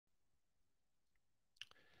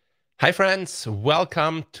Hi, friends.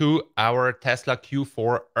 Welcome to our Tesla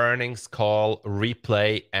Q4 earnings call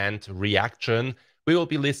replay and reaction. We will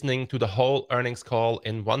be listening to the whole earnings call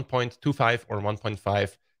in 1.25 or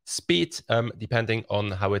 1.5 speed, depending on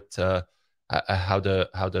how the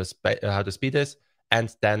speed is,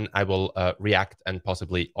 and then I will react and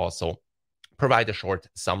possibly also provide a short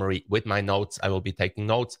summary with my notes. I will be taking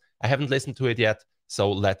notes. I haven't listened to it yet. So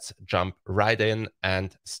let's jump right in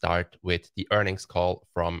and start with the earnings call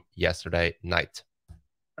from yesterday night.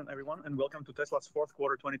 Everyone, and welcome to Tesla's fourth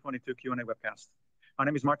quarter 2022 Q&A webcast. My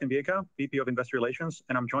name is Martin Viecha, VP of Investor Relations,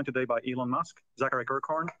 and I'm joined today by Elon Musk, Zachary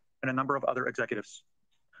Kirkhorn, and a number of other executives.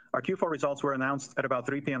 Our Q4 results were announced at about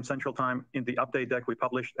 3 p.m. Central Time in the update deck we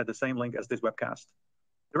published at the same link as this webcast.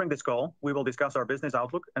 During this call, we will discuss our business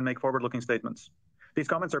outlook and make forward-looking statements. These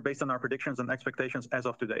comments are based on our predictions and expectations as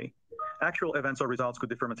of today. Actual events or results could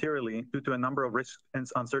differ materially due to a number of risks and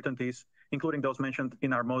uncertainties, including those mentioned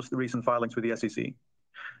in our most recent filings with the SEC.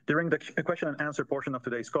 During the question and answer portion of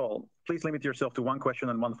today's call, please limit yourself to one question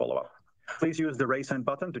and one follow-up. Please use the raise hand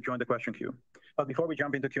button to join the question queue. But before we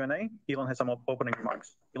jump into Q&A, Elon has some opening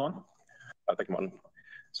remarks. Elon? Thank you, Martin.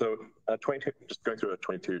 So just going through a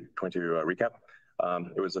 2022 recap.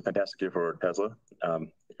 It was a fantastic year for Tesla.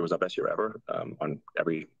 It was our best year ever on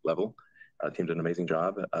every level. The team did an amazing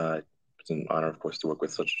job. It's an honor, of course, to work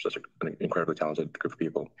with such an incredibly talented group of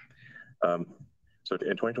people. So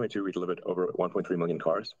in 2022, we delivered over 1.3 million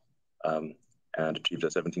cars and achieved a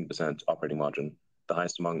 17% operating margin, the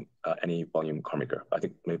highest among any volume car maker. I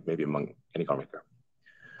think maybe among any car maker.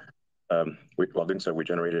 While doing so, we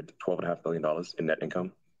generated $12.5 billion in net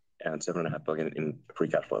income and $7.5 billion in free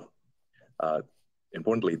cash flow.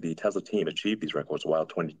 Importantly, the Tesla team achieved these records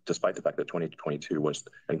despite the fact that 2022 was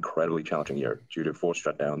an incredibly challenging year due to forced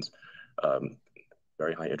shutdowns,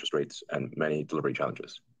 very high interest rates, and many delivery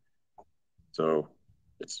challenges. So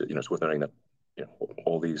it's worth noting that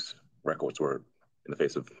all these records were in the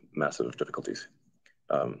face of massive difficulties.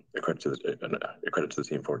 A credit to the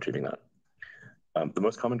team for achieving that. The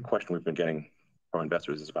most common question we've been getting from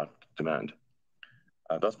investors is about demand.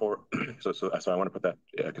 Thus far, so I want to put that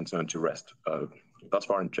concern to rest. Thus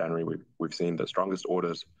far in January, we've seen the strongest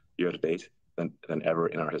orders year to date than ever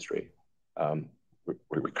in our history.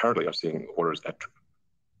 We currently are seeing orders at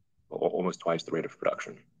almost twice the rate of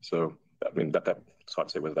production. So I mean that's hard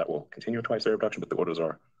to say whether that will continue twice the rate of production, but the orders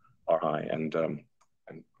are high, and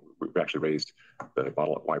we've actually raised the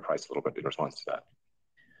Model Y price a little bit in response to that.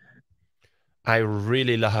 I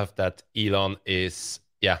really love that Elon is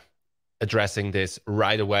addressing this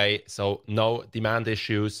right away. So no demand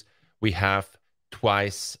issues. We have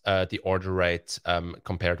twice the order rate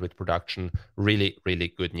compared with production. Really, really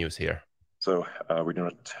good news here. So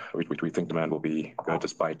we think demand will be good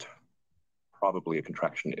despite probably a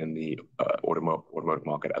contraction in the automotive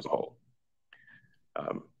market as a whole.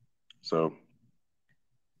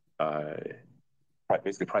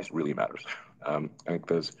 Basically, price really matters. I think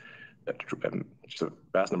there's just a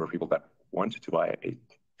vast number of people that want to buy a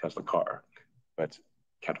Tesla car, but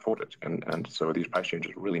can't afford it, and so these price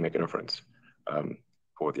changes really make a difference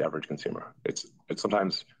for the average consumer. It's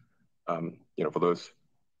sometimes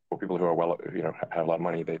for people who are have a lot of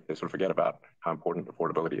money, they sort of forget about how important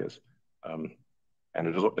affordability is. And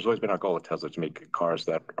it's always been our goal at Tesla to make cars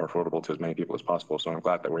that are affordable to as many people as possible. So I'm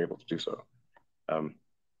glad that we're able to do so. So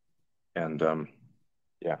I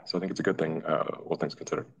think it's a good thing, all things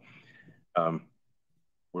considered.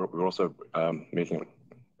 We're also making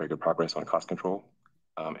very good progress on cost control,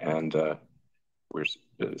 and we're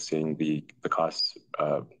seeing the costs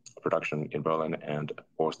of production in Berlin and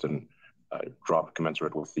Boston drop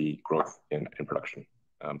commensurate with the growth in production,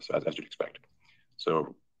 so as you'd expect.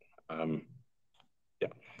 So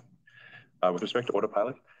with respect to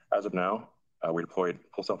Autopilot, as of now, we deployed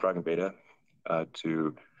full self-driving beta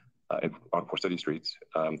for city streets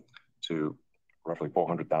to roughly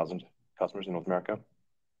 400,000 customers in North America.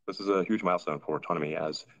 This is a huge milestone for autonomy,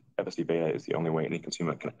 as FSD beta is the only way any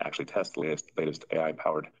consumer can actually test the latest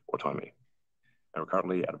AI-powered autonomy. And we're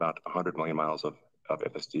currently at about 100 million miles of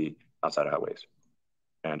FSD outside of highways.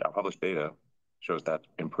 And our published data shows that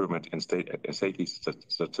improvement in safety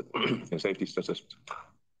statistics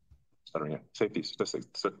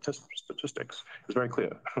is very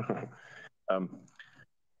clear.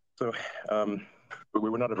 We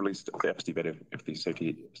would not have released the FSD beta if the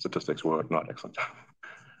safety statistics were not excellent.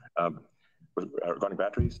 Regarding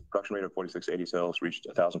batteries, production rate of 4680 cells reached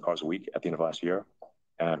 1,000 cars a week at the end of last year,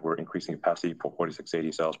 and we're increasing capacity for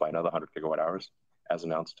 4680 cells by another 100 gigawatt hours, as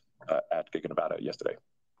announced at Giga Nevada yesterday.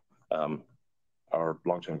 Our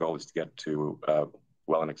long-term goal is to get to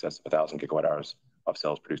well in excess of 1,000 gigawatt hours of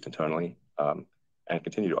cells produced internally, and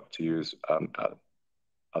continue to use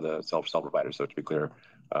other cell providers. So to be clear,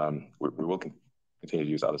 we will continue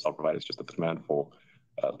to use other cell providers, just that the demand for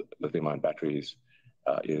lithium-ion batteries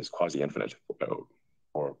is quasi-infinite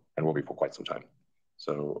and will be for quite some time.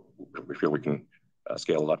 So we feel we can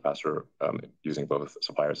scale a lot faster using both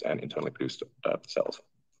suppliers and internally produced cells.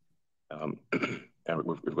 And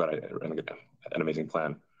we've got an amazing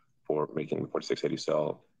plan for making the 4680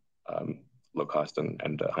 cell low cost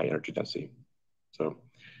and high energy density. So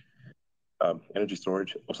energy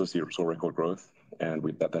storage also saw record growth, and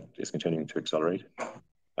that is continuing to accelerate.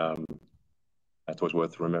 That's always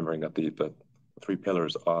worth remembering that the three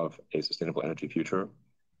pillars of a sustainable energy future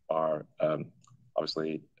are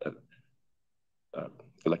obviously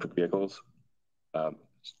electric vehicles,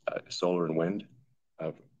 solar and wind,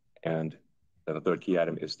 and then the third key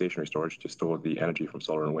item is stationary storage to store the energy from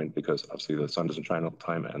solar and wind, because obviously the sun doesn't shine all the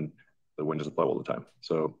time and the wind doesn't blow all the time.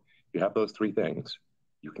 So if you have those three things,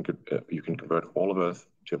 you can convert all of Earth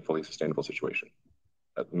to a fully sustainable situation,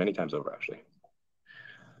 many times over, actually.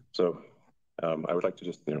 So I would like to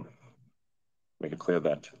just make it clear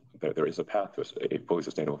that there is a path to a fully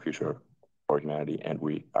sustainable future for humanity, and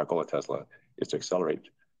our goal at Tesla is to accelerate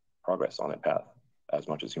progress on that path as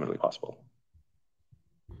much as humanly possible.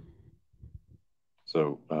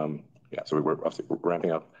 So so we're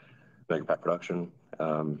ramping up Megapack production,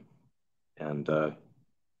 and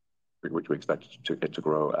we expect it to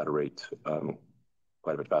grow at a rate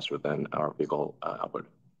quite a bit faster than our vehicle output.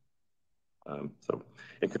 So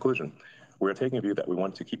in conclusion, we're taking a view that we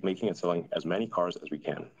want to keep making and selling as many cars as we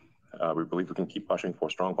can. We believe we can keep pushing for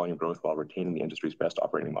strong volume growth while retaining the industry's best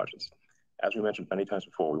operating margins. As we mentioned many times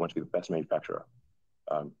before, we want to be the best manufacturer.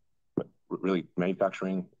 But really,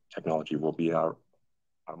 manufacturing technology will be our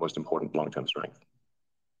most important long-term strength.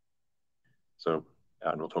 So,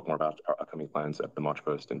 and we'll talk more about our upcoming plans at the March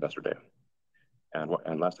 1st Investor Day.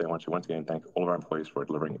 And lastly, I want to once again thank all of our employees for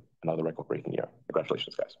delivering another record-breaking year.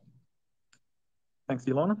 Congratulations, guys. Thanks,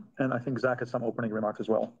 Elon. And I think Zach has some opening remarks as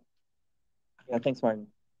well. Yeah, thanks, Martin.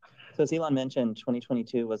 So as Elon mentioned,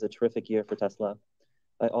 2022 was a terrific year for Tesla.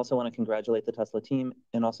 I also want to congratulate the Tesla team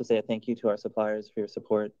and also say a thank you to our suppliers for your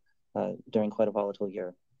support during quite a volatile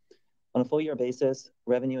year. On a full year basis,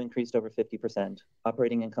 revenue increased over 50%,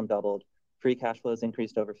 operating income doubled, free cash flows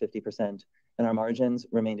increased over 50%, and our margins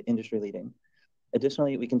remained industry leading.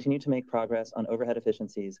 Additionally, we continue to make progress on overhead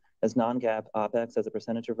efficiencies as non-GAAP OPEX as a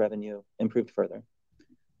percentage of revenue improved further.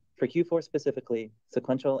 For Q4 specifically,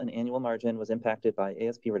 sequential and annual margin was impacted by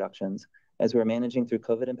ASP reductions as we were managing through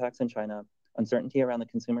COVID impacts in China, uncertainty around the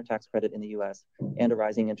consumer tax credit in the US, and a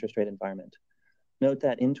rising interest rate environment. Note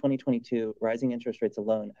that in 2022, rising interest rates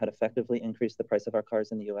alone had effectively increased the price of our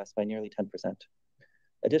cars in the US by nearly 10%.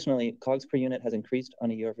 Additionally, COGS per unit has increased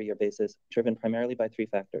on a year-over-year basis, driven primarily by three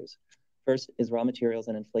factors. First is raw materials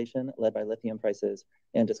and inflation led by lithium prices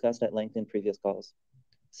and discussed at length in previous calls.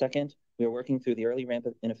 Second, we are working through the early ramp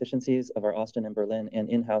of inefficiencies of our Austin and Berlin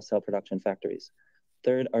and in-house cell production factories.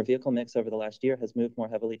 Third, our vehicle mix over the last year has moved more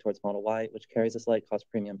heavily towards Model Y, which carries a slight cost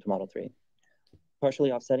premium to Model 3.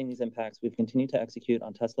 Partially offsetting these impacts, we've continued to execute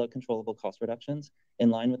on Tesla controllable cost reductions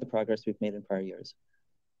in line with the progress we've made in prior years.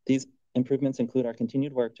 These improvements include our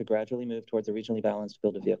continued work to gradually move towards a regionally balanced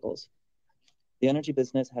build of vehicles. The energy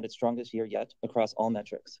business had its strongest year yet across all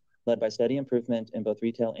metrics, led by steady improvement in both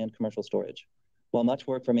retail and commercial storage. While much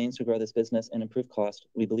work remains to grow this business and improve cost,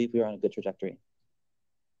 we believe we are on a good trajectory.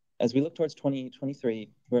 As we look towards 2023,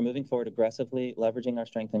 we're moving forward aggressively, leveraging our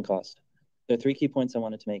strength and cost. There are three key points I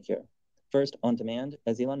wanted to make here. First, on demand,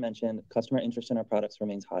 as Elon mentioned, customer interest in our products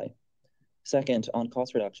remains high. Second, on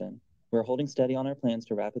cost reduction, we're holding steady on our plans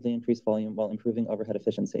to rapidly increase volume while improving overhead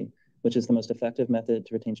efficiency, which is the most effective method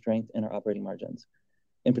to retain strength in our operating margins.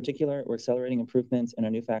 In particular, we're accelerating improvements in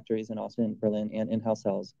our new factories in Austin, Berlin, and in-house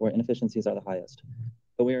cells, where inefficiencies are the highest.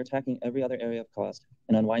 But we are attacking every other area of cost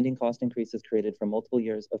and unwinding cost increases created from multiple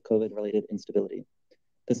years of COVID-related instability.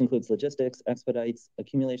 This includes logistics, expedites,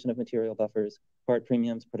 accumulation of material buffers, part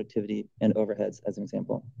premiums, productivity, and overheads, as an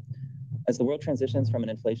example. As the world transitions from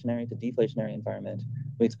an inflationary to deflationary environment,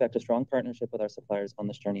 we expect a strong partnership with our suppliers on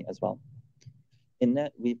this journey as well. In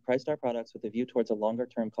net, we've priced our products with a view towards a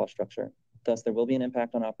longer-term cost structure. Thus, there will be an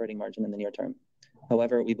impact on operating margin in the near term.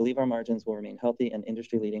 However, we believe our margins will remain healthy and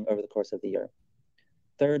industry-leading over the course of the year.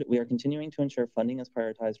 Third, we are continuing to ensure funding is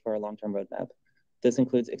prioritized for our long-term roadmap. This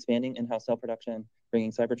includes expanding in-house cell production,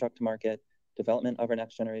 bringing Cybertruck to market, development of our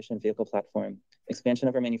next-generation vehicle platform, expansion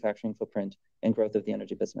of our manufacturing footprint, and growth of the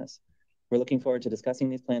energy business. We're looking forward to discussing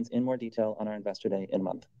these plans in more detail on our Investor Day in a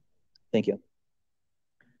month. Thank you.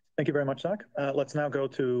 Thank you very much, Zach. Let's now go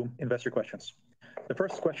to investor questions. The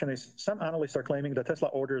first question is, some analysts are claiming that Tesla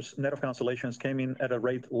orders net of cancellations came in at a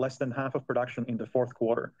rate less than half of production in the fourth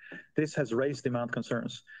quarter. This has raised demand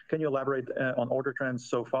concerns. Can you elaborate on order trends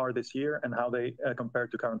so far this year and how they compare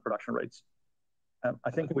to current production rates?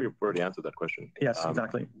 I think we've already answered that question. Yes,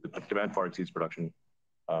 exactly. The demand far exceeds production.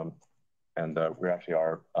 And we actually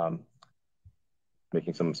are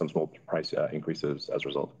making some small price increases as a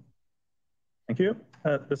result. Thank you.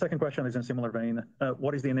 The second question is in similar vein.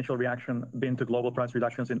 What is the initial reaction been to global price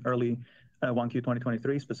reductions in early 1Q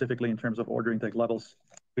 2023, specifically in terms of order intake levels?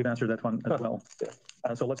 We've answered that one as well.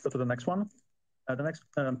 So let's go to the next one. The next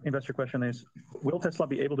investor question is, will Tesla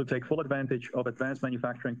be able to take full advantage of advanced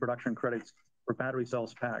manufacturing production credits for battery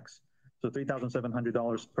cells packs? So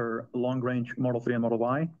 $3,700 per long-range Model 3 and Model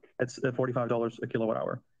Y. It's $45 a kilowatt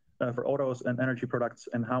hour. For autos and energy products,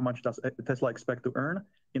 and how much does Tesla expect to earn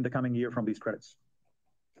in the coming year from these credits?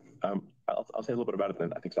 I'll say a little bit about it,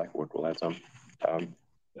 then I think Zach will add some.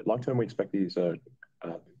 Long term, we expect these the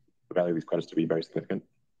value of these credits to be very significant.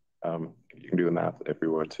 You can do the math. If we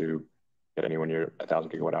were to get anywhere near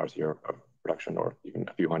 1,000 gigawatt hours a year of production, or even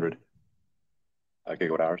a few hundred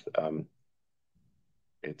gigawatt hours,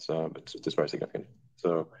 it's just very significant.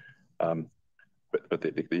 So, but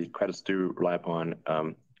the credits do rely upon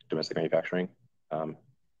domestic manufacturing, and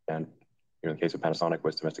in the case of Panasonic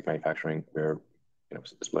with domestic manufacturing, we're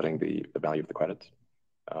splitting the value of the credits.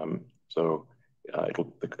 So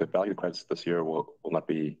the value of the credits this year will not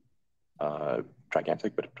be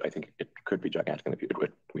gigantic, but I think it could be gigantic in the future.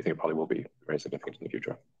 We think it probably will be very significant in the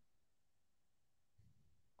future.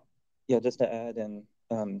 Yeah, just to add and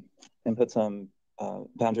put some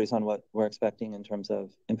boundaries on what we're expecting in terms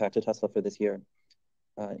of impact to Tesla for this year.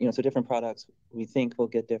 So different products we think will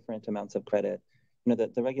get different amounts of credit.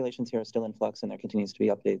 The regulations here are still in flux and there continues to be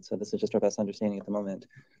updates. So this is just our best understanding at the moment.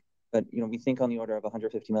 But we think on the order of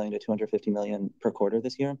 150 million to 250 million per quarter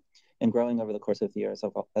this year, and growing over the course of the year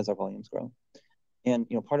as our volumes grow. And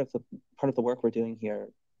part of the work we're doing here,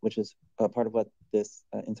 which is part of what this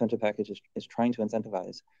incentive package is trying to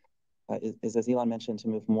incentivize, is, as Elon mentioned, to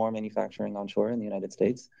move more manufacturing onshore in the United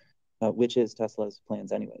States, which is Tesla's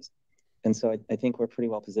plans anyways. And so I think we're pretty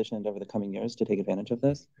well positioned over the coming years to take advantage of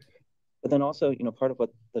this. But then also, part of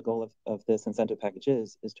what the goal of this incentive package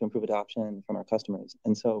is to improve adoption from our customers.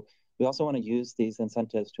 And so we also want to use these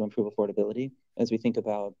incentives to improve affordability as we think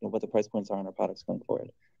about what the price points are on our products going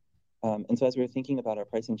forward. And so as we were thinking about our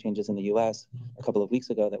pricing changes in the US a couple of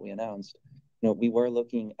weeks ago that we announced, we were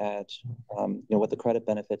looking at what the credit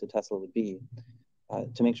benefit to Tesla would be,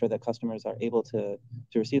 to make sure that customers are able to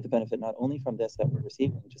receive the benefit not only from this that we're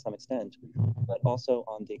receiving to some extent, but also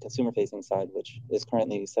on the consumer-facing side, which is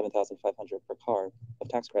currently $7,500 per car of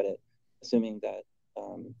tax credit, assuming that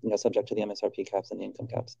subject to the MSRP caps and the income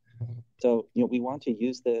caps. So we want to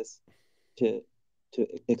use this to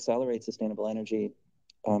accelerate sustainable energy,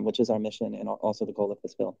 which is our mission and also the goal of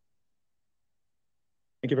this bill.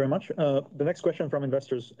 Thank you very much. The next question from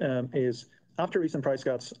investors is, after recent price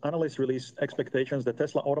cuts, analysts released expectations that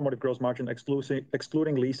Tesla automotive gross margin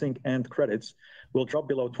excluding leasing and credits will drop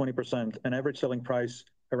below 20%, and average selling price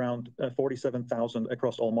around 47,000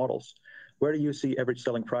 across all models. Where do you see average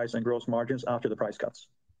selling price and gross margins after the price cuts?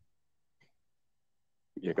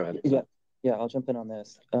 Yeah, go ahead. Yeah, I'll jump in on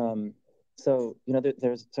this. So,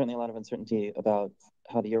 there's certainly a lot of uncertainty about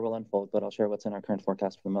how the year will unfold, but I'll share what's in our current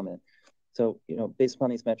forecast for the moment. So, based upon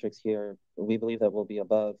these metrics here, we believe that we'll be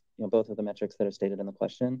above, both of the metrics that are stated in the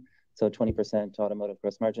question. So 20% automotive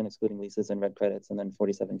gross margin, excluding leases and red credits, and then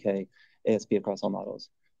 47K ASP across all models.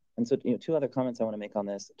 And so, two other comments I want to make on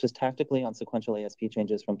this, just tactically on sequential ASP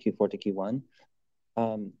changes from Q4 to Q1.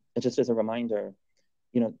 Just as a reminder,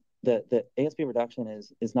 the ASP reduction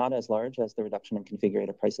is not as large as the reduction in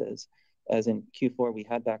configurator prices. As in Q4, we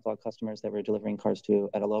had backlog customers that we're delivering cars to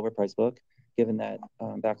at a lower price book, given that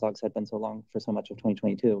backlogs had been so long for so much of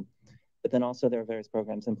 2022. But then also there are various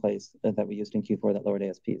programs in place that we used in Q4 that lowered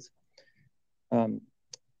ASPs.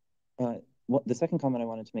 The second comment I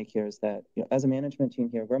wanted to make here is that as a management team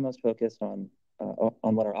here, we're most focused on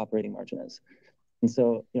what our operating margin is. And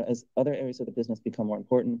so, as other areas of the business become more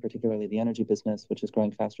important, particularly the energy business, which is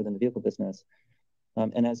growing faster than the vehicle business,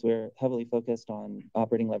 and as we're heavily focused on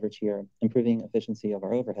operating leverage here, improving efficiency of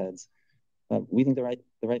our overheads, we think the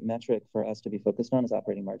right metric for us to be focused on is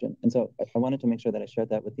operating margin. And so I wanted to make sure that I shared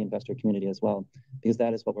that with the investor community as well, because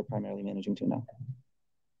that is what we're primarily managing to now.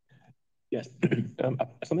 Yes,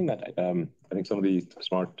 something that I think some of the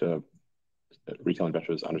smart retail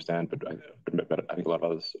investors understand, but I think a lot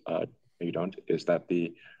of others maybe don't, is that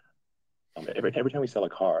every time we sell a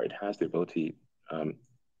car, it has the ability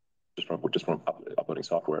just from uploading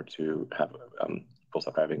software to have full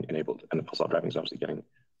self-driving enabled, and full self-driving is obviously getting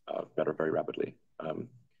better very rapidly.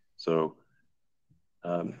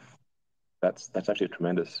 That's actually a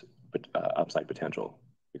tremendous upside potential,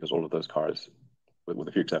 because all of those cars, with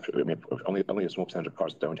a few exceptions, I mean, only a small percentage of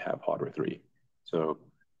cars don't have hardware 3. So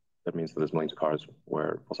that means that there's millions of cars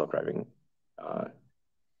where full self-driving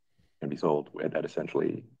can be sold at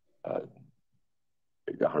essentially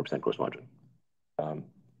 100% gross margin.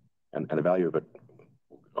 And the value of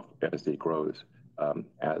FSD grows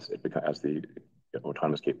as the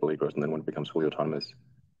autonomous capability grows, and then when it becomes fully autonomous,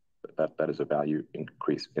 that is a value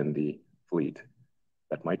increase in the fleet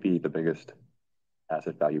that might be the biggest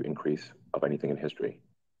asset value increase of anything in history.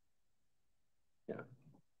 Yeah.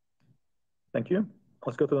 Thank you.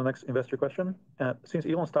 Let's go to the next investor question. Since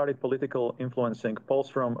Elon started political influencing, polls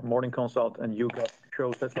from Morning Consult and YouGov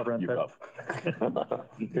show Tesla brand.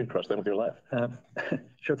 You can crush them with your life.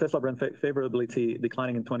 Show Tesla brand favorability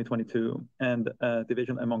declining in 2022 and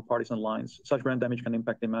division among partisan lines. Such brand damage can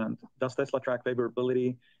impact demand. Does Tesla track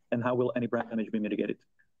favorability, and how will any brand damage be mitigated?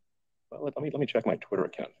 Well, let me check my Twitter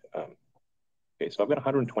account. Okay, so I've got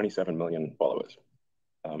 127 million followers.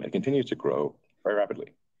 It continues to grow very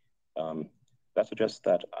rapidly. That suggests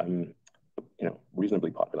that I'm,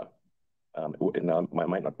 reasonably popular. I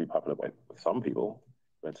might not be popular with some people,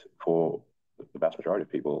 but for the vast majority of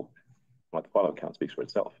people, my follow count speaks for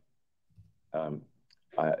itself. I'm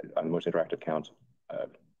the most interactive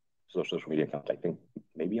social media account, I think,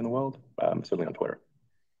 maybe in the world, certainly on Twitter.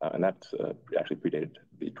 And that actually predated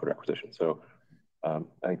the Twitter acquisition. So I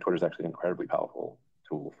think Twitter is actually an incredibly powerful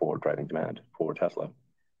tool for driving demand for Tesla.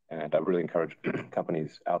 And I really encourage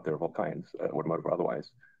companies out there of all kinds, automotive or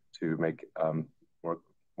otherwise, to make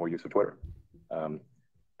more use of Twitter, and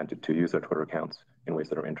to use their Twitter accounts in ways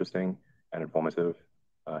that are interesting and informative,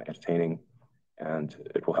 entertaining, and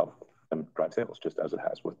it will help them drive sales, just as it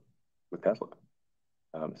has with Tesla.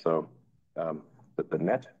 So the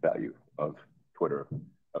net value of Twitter,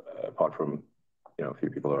 apart from a few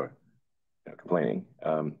people are complaining,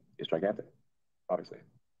 is gigantic, obviously.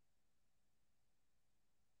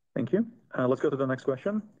 Thank you. Let's go to the next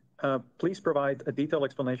question. Please provide a detailed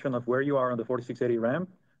explanation of where you are on the 4680 ramp.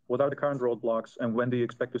 What are the current roadblocks, and when do you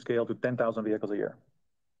expect to scale to 10,000 vehicles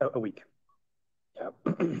a week? Yeah,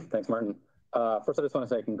 thanks, Martin. First, I just want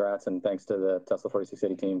to say congrats and thanks to the Tesla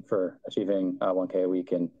 4680 team for achieving 1K a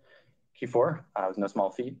week in Q4. It was no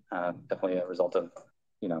small feat. Definitely a result of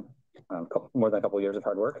more than a couple of years of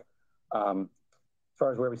hard work. As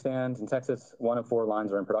far as where we stand in Texas, 1 of 4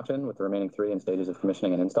 lines are in production, with the remaining 3 in stages of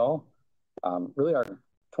commissioning and install. Really, our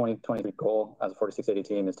 2023 goal as a 4680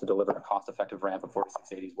 team is to deliver a cost-effective ramp of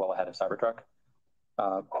 4680s well ahead of Cybertruck.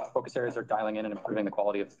 Focus areas are dialing in and improving the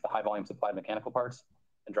quality of the high-volume supply of mechanical parts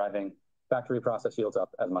and driving factory process yields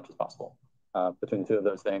up as much as possible. Between the 2 of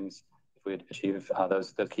those things, if we achieve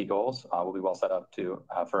those key goals, we'll be well set up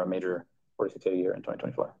for a major 4680 year in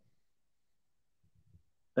 2024.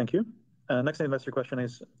 Thank you. Next investor question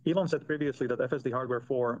is, Elon said previously that FSD hardware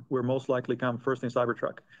 4 will most likely come first in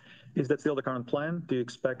Cybertruck. Is that still the current plan? Do you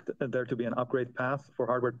expect there to be an upgrade path for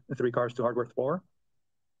hardware 3 cars to hardware 4?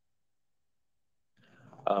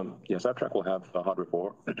 Yes, Cybertruck will have hardware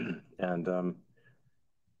 4. And for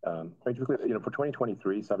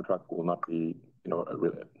 2023, Cybertruck will not be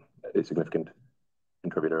a significant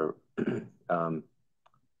contributor to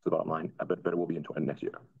the bottom line, but it will be in next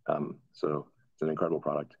year. So it's an incredible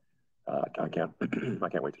product. I can't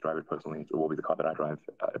wait to drive it personally. It will be the car that I drive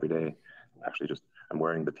every day. Actually, I'm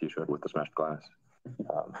wearing the T-shirt with the smashed glass,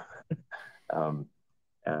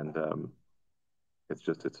 it's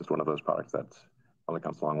just one of those products that only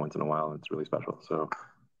comes along once in a while, and it's really special. So,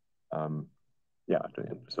 yeah.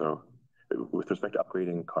 So, with respect to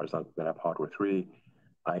upgrading cars that have hardware 3,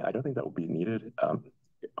 I don't think that will be needed.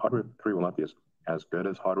 Hardware 3 will not be as good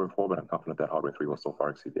as hardware 4, but I'm confident that hardware 3 will still far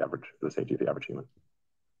exceed the safety of the average human.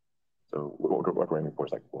 So what we're aiming for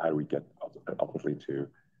is how do we get ultimately to,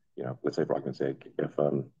 let's say for argument's sake, if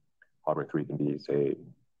hardware 3 can be, say,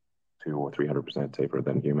 200 or 300% safer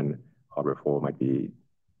than human, hardware 4 might be,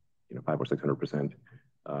 500 or 600%.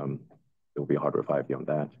 There will be a hardware 5 beyond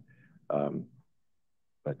that.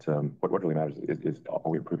 But what really matters is are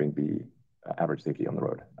we improving the average safety on the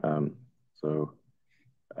road? But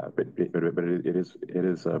it is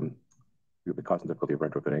the cost and difficulty of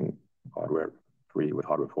retrofitting hardware 3 with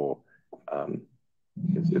hardware 4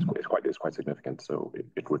 is quite significant. So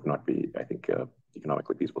it would not be, I think,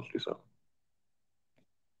 economically feasible to do so.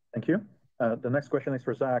 Thank you. The next question is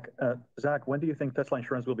for Zach. Zach, when do you think Tesla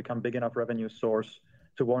Insurance will become big enough revenue source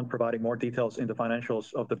to warrant providing more details in the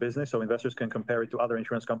financials of the business so investors can compare it to other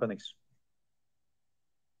insurance companies?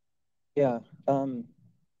 Yeah.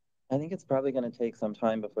 I I think it's probably going to take some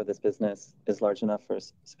time before this business is large enough for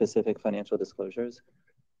specific financial disclosures.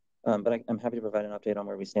 But I'm happy to provide an update on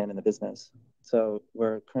where we stand in the business. So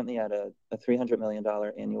we're currently at a $300 million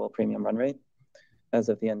annual premium run rate as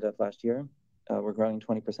of the end of last year. We're growing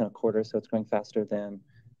 20% a quarter, so it's growing faster than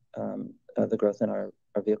the growth in our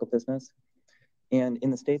vehicle business. And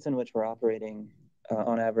in the states in which we're operating,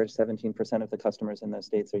 on average, 17% of the customers in those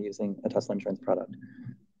states are using a Tesla insurance product.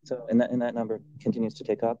 So and that number continues to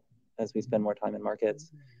tick up as we spend more time in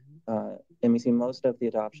markets. And we see most of the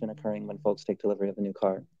adoption occurring when folks take delivery of a new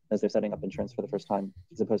car as they're setting up insurance for the first time,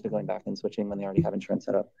 as opposed to going back and switching when they already have insurance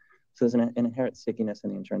set up. So there's an inherent stickiness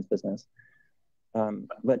in the insurance business.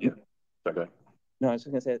 But yeah. Okay. No, I was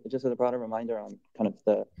just going to say, just as a broader reminder on kind of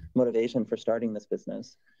the motivation for starting this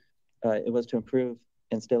business, it was to improve,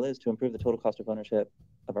 and still is, to improve the total cost of ownership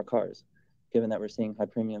of our cars, given that we're seeing high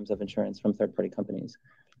premiums of insurance from third-party companies.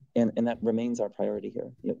 And that remains our priority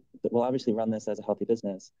here. We'll obviously run this as a healthy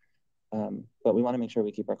business, but we want to make sure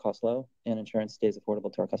we keep our costs low and insurance stays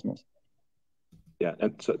affordable to our customers. Yeah,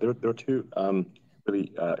 and so there are two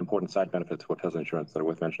really important side benefits for Tesla insurance that are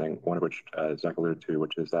worth mentioning, one of which Zach alluded to,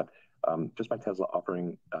 which is that just by Tesla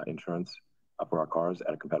offering insurance for our cars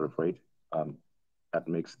at a competitive rate, that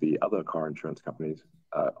makes the other car insurance companies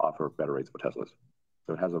offer better rates for Teslas.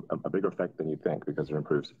 So it has a bigger effect than you think, because it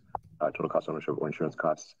improves total cost of ownership or insurance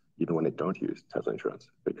costs, even when they don't use Tesla insurance,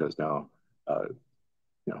 because now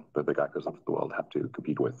the big actors of the world have to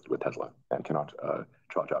compete with Tesla and cannot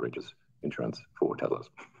charge outrageous insurance for Teslas.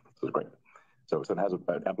 So it's great. So it has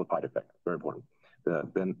an amplified effect, very important.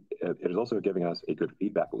 Then it is also giving us a good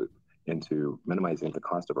feedback loop into minimizing the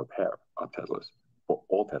cost of repair of Teslas for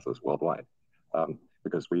all Teslas worldwide.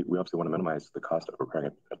 Because we obviously want to minimize the cost of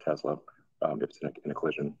repairing a Tesla if it's in a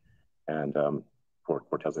collision, and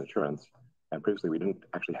for Tesla insurance. And previously, we didn't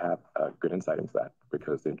actually have good insight into that,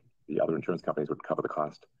 because the other insurance companies would cover the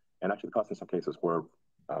cost, and actually the cost in some cases were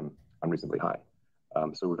unreasonably high.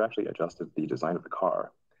 So we've actually adjusted the design of the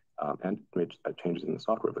car and made changes in the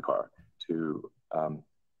software of the car to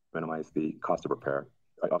minimize the cost of repair.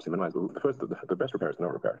 Obviously, minimize the best repair is no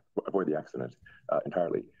repair, avoid the accident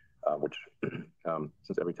entirely. Which,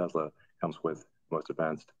 since every Tesla comes with most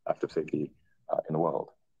advanced active safety in the world,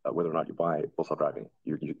 whether or not you buy full self-driving,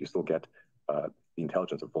 you still get the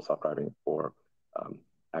intelligence of full self-driving for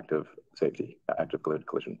active safety, active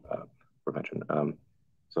collision prevention.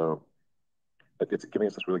 So it's giving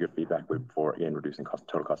us this really good feedback loop for, again, reducing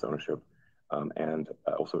total cost of ownership, and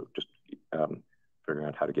also just figuring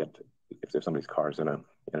out how to get, if somebody's car is in an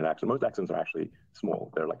accident. Most accidents are actually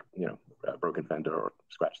small. They're like, a broken fender or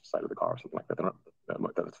scratched the side of the car or something like that. They're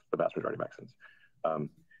not, that's the vast majority of accidents.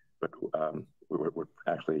 But we're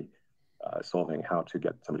actually solving how to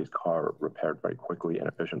get somebody's car repaired very quickly and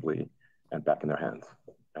efficiently and back in their hands.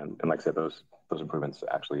 And like I said, those improvements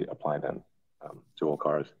actually apply then to all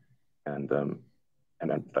cars. And then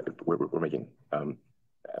we're making,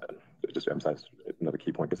 just to emphasize another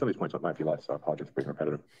key point, because some of these points might be less, so I apologize for being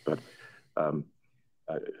repetitive, but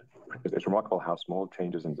it's remarkable how small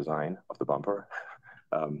changes in design of the bumper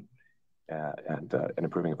and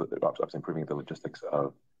improving the logistics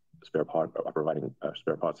of providing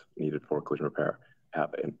spare parts needed for collision repair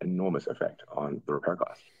have an enormous effect on the repair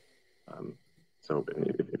cost. So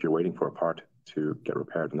if you're waiting for a part to get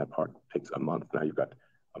repaired and that part takes a month, now you've got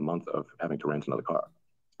a month of having to rent another car.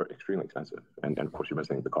 It's extremely expensive, and of course you're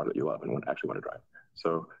missing the car that you love and actually want to drive.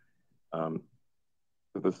 So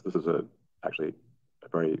this is actually a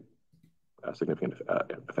very significant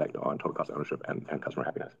effect on total cost of ownership and customer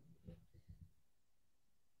happiness.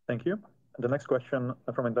 Thank you. The next question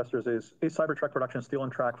from investors is Cybertruck production still on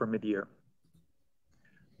track for mid-year?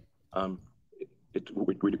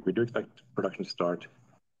 We do expect production to start,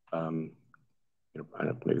 I don't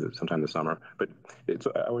know, maybe sometime this summer. But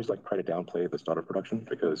I always try to downplay the start of production,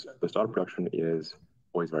 because the start of production is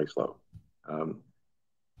always very slow.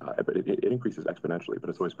 But it increases exponentially, but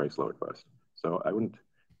it's always very slow at first. So I wouldn't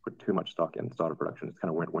put too much stock in start of production. It's kind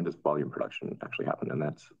of when does volume production actually happen, and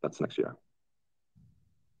that's next year.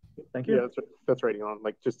 Thank you. Yeah, that's right, Elon.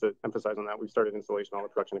 Just to emphasize on that, we've started installation of all the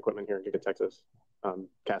production equipment here in Giga, Texas.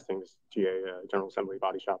 Castings, GA, general assembly,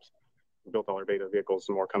 body shops. We built all our beta vehicles,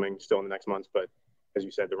 some more coming still in the next months, but as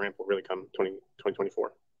you said, the ramp will really come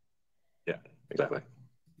 2024. Yeah, exactly.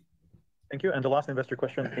 Thank you. And the last investor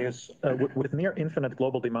question is, with near infinite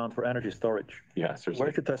global demand for energy storage,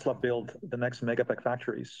 where should Tesla build the next Megapack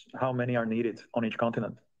factories? How many are needed on each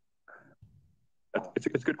continent? It's a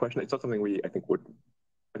good question. It's not something I think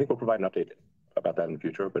we'll provide an update about that in the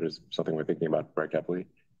future, but it's something we're thinking about very carefully.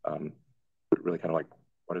 Really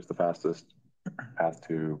what is the fastest path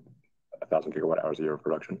to 1,000 gigawatt hours a year of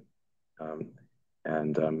production?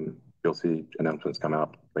 You'll see announcements come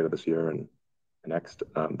out later this year and next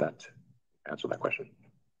that answer that question.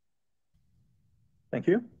 Thank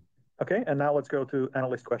you. Okay, and now let's go to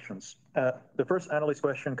analyst questions. The first analyst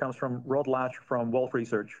question comes from Rod Lache from Wolfe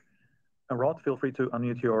Research. And Rod, feel free to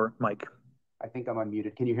unmute your mic. I think I'm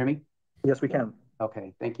unmuted. Can you hear me? Yes, we can.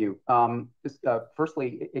 Okay, thank you.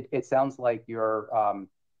 Firstly, it sounds like your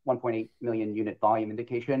 1.8 million unit volume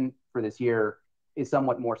indication for this year is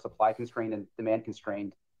somewhat more supply constrained and demand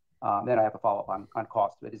constrained. Then I have a follow-up on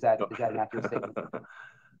cost, but is that an accurate statement?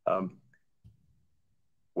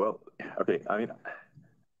 Well, okay. I mean,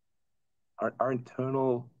 our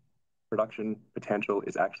internal production potential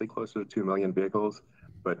is actually closer to 2 million vehicles,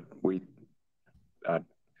 but we're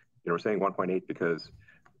saying 1.8 because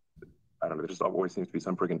I don't know. There just always seems to be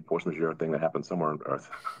some freaking force majeure thing that happens somewhere on Earth,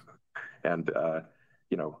 and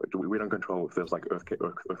we don't control if there's like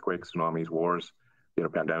earthquakes, tsunamis, wars,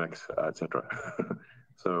 pandemics, etc.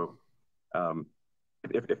 So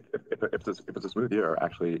if it's a smooth year,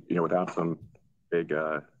 actually, without some big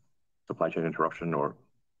supply chain interruption or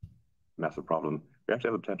massive problem, we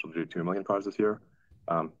actually have the potential to do 2 million cars this year.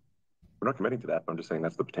 We're not committing to that, but I'm just saying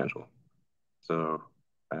that's the potential. So,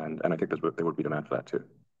 and I think there would be demand for that too.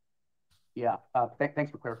 Yeah,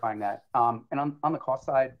 thanks for clarifying that. And on the cost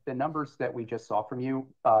side, the numbers that we just saw from you,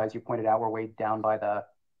 as you pointed out, were weighed down by the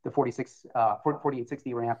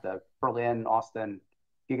 4860 ramp, the Berlin, Austin,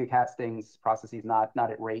 gigacastings processes not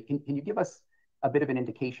at rate. Can you give us a bit of an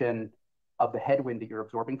indication of the headwind that you're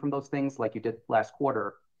absorbing from those things like you did last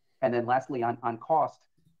quarter? And then lastly, on cost,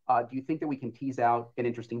 do you think that we can tease out an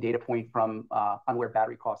interesting data point from on where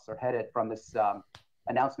battery costs are headed from this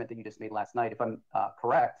announcement that you just made last night? If I'm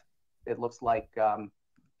correct, it looks like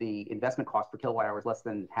the investment cost per kilowatt hour is less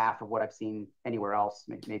than half of what I've seen anywhere else,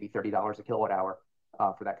 maybe $30 a kilowatt hour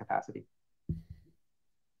for that capacity.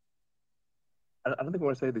 I don't think I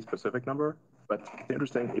want to say the specific number, but it's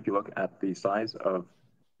interesting if you look at the size of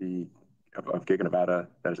Giga Nevada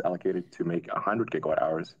that is allocated to make 100 gigawatt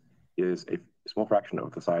hours is a small fraction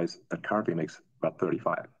of the size that currently makes about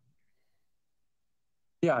 35.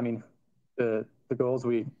 Yeah, I mean, the goals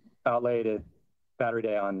we outlaid at Battery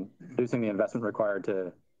Day on reducing the investment required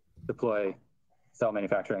to deploy cell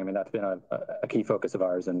manufacturing. I mean, that's been a key focus of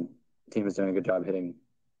ours, and the team is doing a good job hitting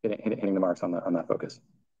the marks on that focus.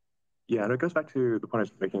 Yeah, and it goes back to the point I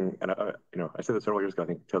was making, and I said this several years ago. I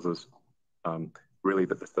think Tesla's really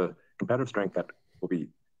the competitive strength that will be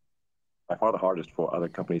by far the hardest for other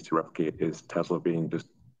companies to replicate is Tesla being just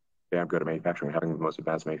damn good at manufacturing, having the most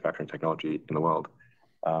advanced manufacturing technology in the world.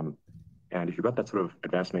 And if you've got that sort of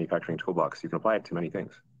advanced manufacturing toolbox, you can apply it to many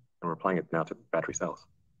things. And we're applying it now to battery cells.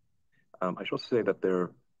 I should also say that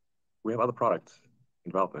we have other products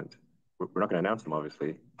in development. We're not going to announce them,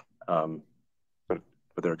 obviously,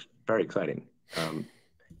 but they're very exciting.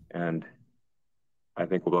 And I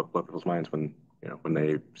think we'll blow people's minds when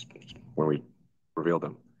we reveal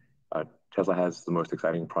them. Tesla has the most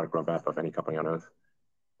exciting product roadmap of any company on Earth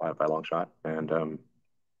by a long shot, and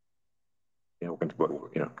we'll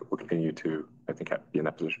continue to, I think, be in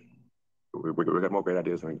that position. We got more great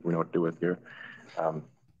ideas than we know what to do with here.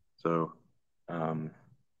 So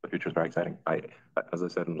the future is very exciting. As I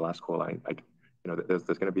said in the last call, there's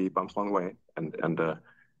going to be bumps along the way, and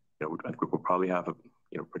we'll probably have a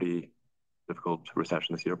pretty difficult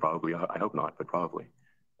recession this year. Probably, I hope not, but probably.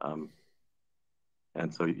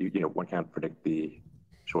 And so one can't predict the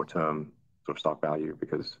short-term sort of stock value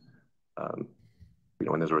because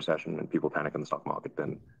when there's a recession and people panic in the stock market,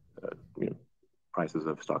 then prices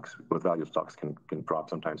of stocks, the value of stocks can drop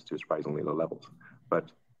sometimes to surprisingly low levels. But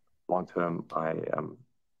long term, I am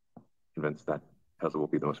convinced that Tesla will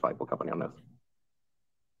be the most valuable company on Earth.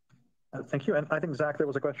 Thank you. And I think, Zach, there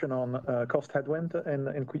was a question on cost headwind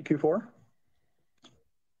in Q4.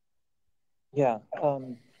 Yeah. I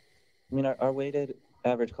mean, our weighted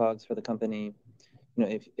average COGS for the company,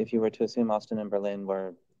 if you were to assume Austin and Berlin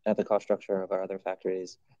were at the cost structure of our other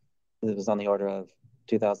factories, it was on the order of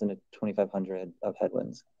 2,000 to 2,500 of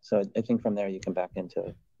headwinds. So I think from there you can back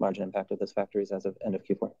into margin impact of those factories as of end of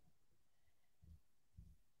Q4.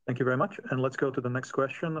 Thank you very much. And let's go to the next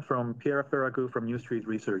question from Pierre Ferragu from New Street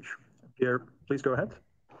Research. Pierre, please go ahead.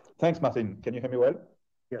 Thanks, Martin. Can you hear me well?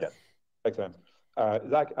 Yes. Yeah. Excellent.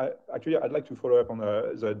 Zach, actually, I'd like to follow up on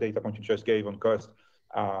the data point you just gave on cost.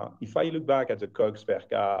 If I look back at the COGS per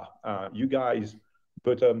car, you guys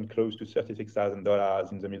bottomed close to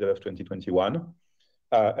 $36,000 in the middle of 2021.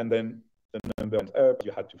 And then the number went up.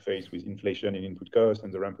 You had to face with inflation in input costs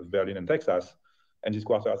and the ramp of Berlin and Texas. And this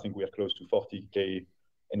quarter, I think we are close to $40K,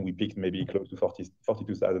 and we peaked maybe close to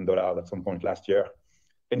 $42,000 at some point last year.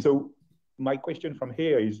 And so my question from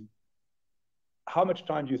here is, how much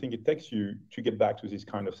time do you think it takes you to get back to this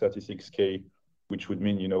kind of 36K, which would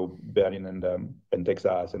mean, Berlin and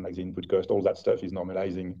Texas and like the input cost, all that stuff is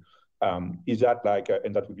normalizing. Is that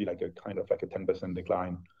and that would be like a kind of like a 10%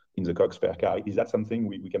 decline in the COGS per car. Is that something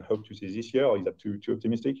we can hope to see this year, or is that too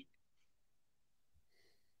optimistic?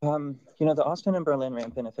 The Austin and Berlin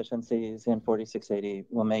ramp in efficiencies in 4680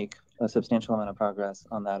 will make a substantial amount of progress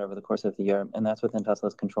on that over the course of the year, and that's within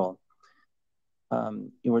Tesla's control.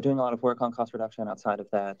 We're doing a lot of work on cost reduction outside of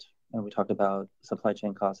that, and we talked about supply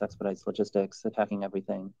chain costs, expedites, logistics, attacking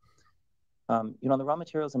everything. On the raw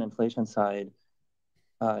materials and inflation side,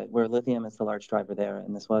 where lithium is the large driver there,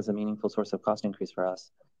 and this was a meaningful source of cost increase for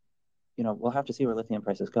us, we'll have to see where lithium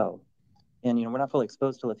prices go. And, we're not fully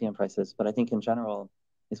exposed to lithium prices, but I think in general,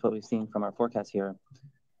 is what we've seen from our forecast here.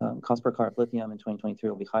 Cost per car of lithium in 2023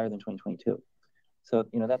 will be higher than 2022. So,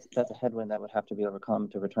 that's a headwind that would have to be overcome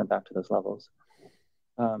to return back to those levels.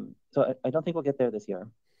 So I don't think we'll get there this year,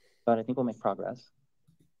 but I think we'll make progress.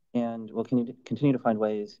 And we'll continue to find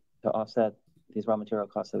ways to offset these raw material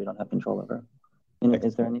costs that we don't have control over.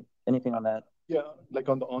 Is there anything on that? Yeah, like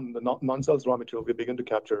on the non-cells raw material, we begin to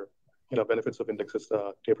capture benefits of indexes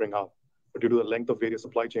tapering off. But due to the length of various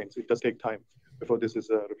supply chains, it does take time before this is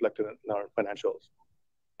reflected in our financials.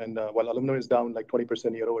 And while aluminum is down like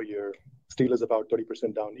 20% year over year, steel is about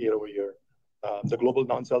 30% down year over year. The global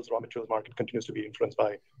non-cells raw materials market continues to be influenced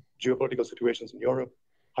by geopolitical situations in Europe,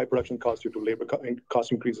 high production costs due to labor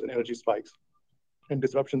cost increases and energy spikes, and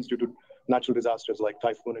disruptions due to natural disasters like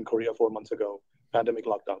typhoon in Korea 4 months ago, pandemic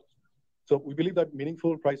lockdowns. So we believe that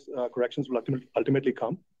meaningful price corrections will ultimately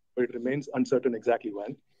come, but it remains uncertain exactly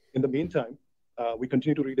when. In the meantime, we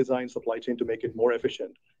continue to redesign supply chain to make it more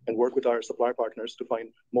efficient and work with our supplier partners to find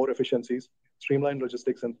more efficiencies, streamline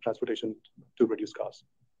logistics and transportation to reduce costs.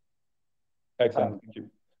 Excellent, thank you.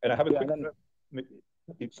 And I have a quick...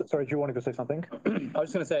 Sorry, do you wanted to say something? I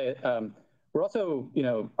was just going to say, we're also,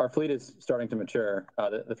 our fleet is starting to mature,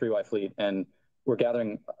 the 3Y fleet, and we're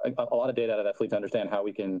gathering a lot of data out of that fleet to understand how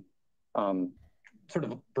we can sort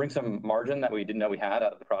of bring some margin that we didn't know we had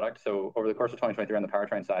out of the product. So over the course of 2023 on the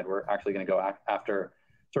powertrain side, we're actually going to go after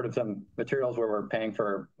sort of some materials where we're paying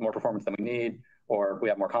for more performance than we need, or we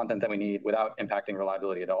have more content than we need without impacting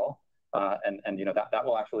reliability at all. And that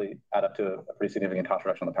will actually add up to a pretty significant cost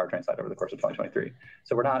reduction on the powertrain side over the course of 2023.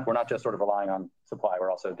 So we're not just sort of relying on supply.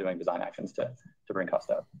 We're also doing design actions to bring cost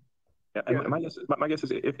out. Yeah, and my guess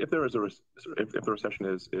is if there is if the recession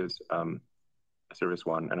is a serious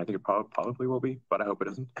one, and I think it probably will be, but I hope it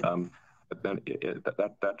isn't. But then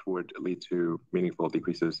that would lead to meaningful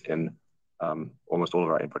decreases in almost all of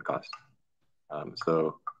our input costs.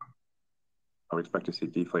 So I would expect to see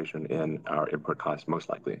deflation in our input costs most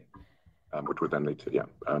likely, which would then lead to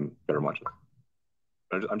better margins.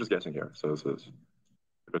 I'm just guessing here, so this is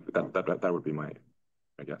that would be my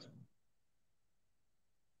guess.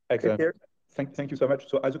 Excellent. Thank you so much.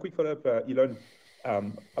 So as a quick follow-up, Elon,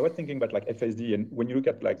 I was thinking about like FSD, and when you look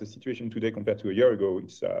at like the situation today compared to a year ago,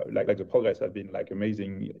 it's like the progress has been like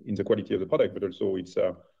amazing in the quality of the product, but also its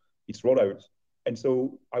rollout. And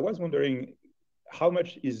so I was wondering, how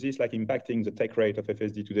much is this like impacting the take rate of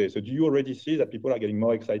FSD today? So do you already see that people are getting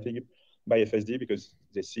more excited by FSD because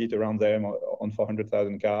they see it around them on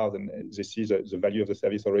 400,000 cars and they see the value of the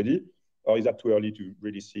service already? Or is that too early to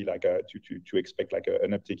really see like to expect like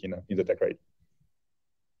an uptick in the take rate?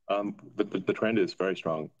 The trend is very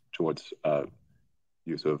strong towards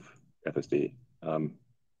use of FSD,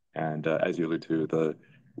 and as you allude to,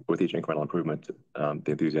 with each incremental improvement, the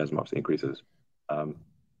enthusiasm obviously increases,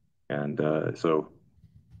 and so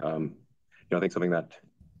I think something that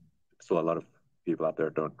still a lot of people out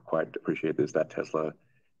there don't quite appreciate is that Tesla.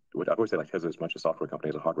 I always say like Tesla is as much a software company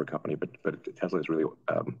as a hardware company, but Tesla is really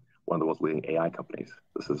one of the world's leading AI companies.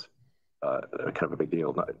 This is kind of a big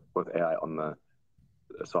deal, both AI on the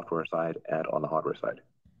software side and on the hardware side.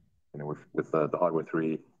 With the Hardware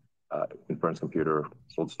 3 inference computer,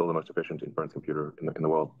 still the most efficient inference computer in the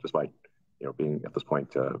world, despite being at this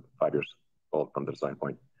point 5 years old from the design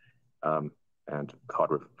point, and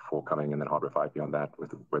Hardware 4 coming, and then Hardware 5 beyond that,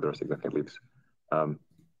 where there are significant leaps, and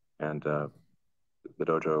the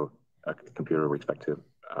Dojo computer we expect to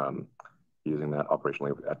be using that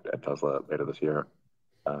operationally at Tesla later this year.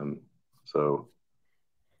 So.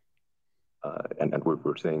 And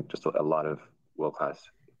we're seeing just a lot of world-class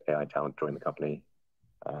AI talent join the company.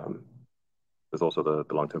 There's also the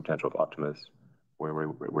long-term potential of Optimus, where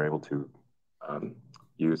we're able to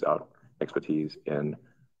use our expertise in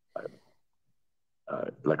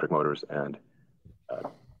electric motors and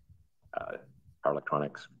power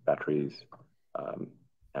electronics, batteries,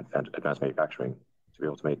 and advanced manufacturing to be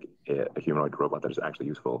able to make a humanoid robot that is actually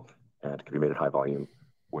useful and can be made at high volume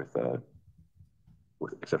with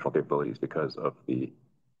exceptional capabilities because of the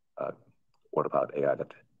autopilot AI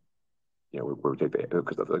that where we take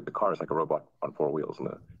because the car is like a robot on four wheels and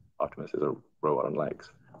the Optimus is a robot on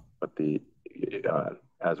legs. But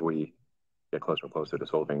as we get closer and closer to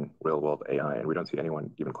solving real world AI, and we don't see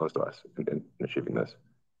anyone even close to us in achieving this,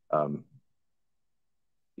 the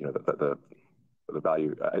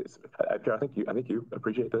value. I think you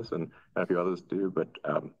appreciate this, and a few others do, but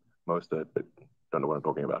most don't know what I'm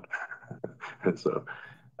talking about. So,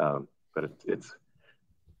 but this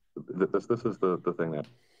is the thing that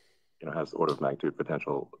has order of magnitude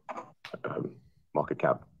potential market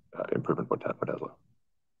cap improvement for Tesla.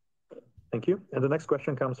 Thank you. And the next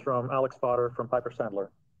question comes from Alex Potter from Piper Sandler.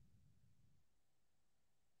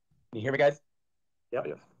 Can you hear me, guys? Yeah.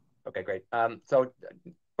 Yes. Okay, great. So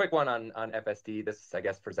quick one on FSD. This, I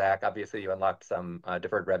guess, for Zach. Obviously, you unlocked some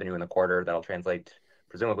deferred revenue in the quarter that'll translate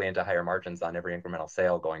presumably into higher margins on every incremental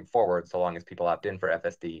sale going forward, so long as people opt in for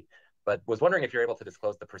FSD. But was wondering if you're able to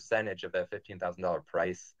disclose the percentage of the $15,000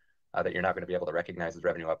 price that you're not going to be able to recognize as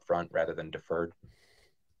revenue up front rather than deferred.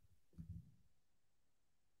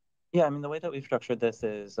 Yeah, I mean, the way that we've structured this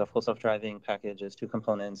is a full self-driving package is two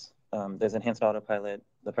components. There's enhanced autopilot,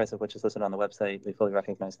 the price of which is listed on the website. We fully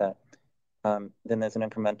recognize that. Then there's an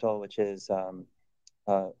incremental, which is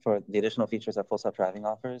for the additional features that full self-driving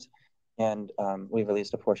offers. And we've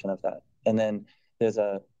released a portion of that. And then there's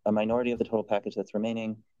a minority of the total package that's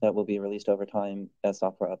remaining that will be released over time as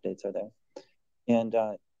software updates are there. And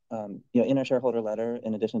in our shareholder letter,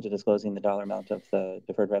 in addition to disclosing the dollar amount of the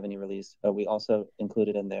deferred revenue release, we also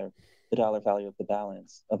included in there the dollar value of the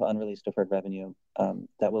balance of unreleased deferred revenue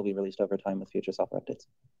that will be released over time with future software updates.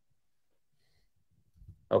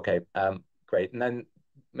 Okay, great. And then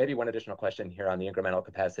maybe one additional question here on the incremental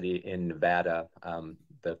capacity in Nevada,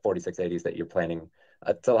 the 4680s that you're planning.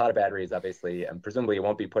 It's a lot of batteries, obviously, and presumably you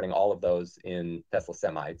won't be putting all of those in Tesla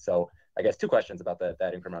Semi. So I guess two questions about that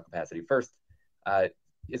incremental capacity. First,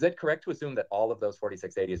 is it correct to assume that all of those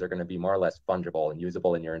 4680s are going to be more or less fungible and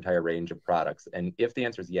usable in your entire range of products? And if the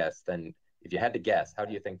answer is yes, then if you had to guess, how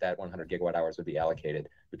do you think that 100 gigawatt hours would be allocated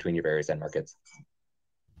between your various end markets?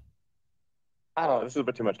 Oh, this is a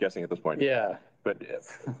bit too much guessing at this point. Yeah. But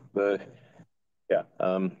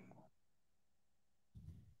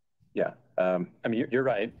I mean, you're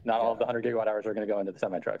right. Not all of the 100 gigawatt hours are going to go into the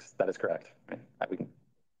semi trucks. That is correct. We can.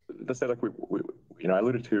 Let's say, like I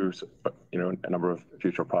alluded to, a number of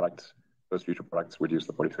future products. Those future products would use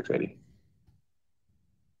the 4680.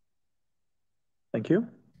 Thank you.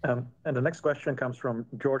 And the next question comes from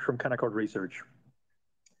George from Canaccord Research.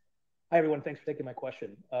 Hi, everyone. Thanks for taking my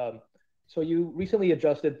question. So you recently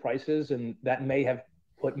adjusted prices, and that may have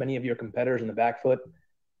put many of your competitors in the back foot.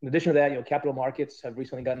 In addition to that, capital markets have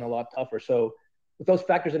recently gotten a lot tougher. So with those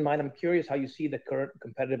factors in mind, I'm curious how you see the current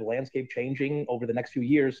competitive landscape changing over the next few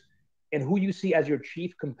years and who you see as your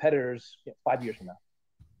chief competitors 5 years from now.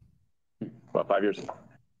 Well, 5 years. 5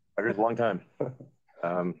 years is a long time.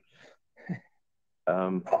 I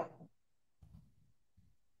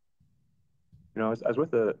was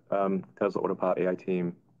with the Tesla Autopilot AI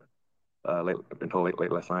team until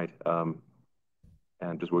late last night, and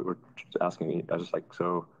we were just asking. I was just like,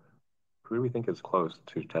 so who do we think is close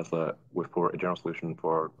to Tesla for a general solution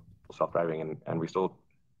for self-driving, and we still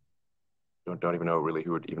don't even know really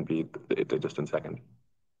who would even be the distant second.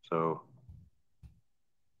 So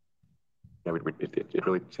yeah, it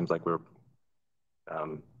really seems like we're.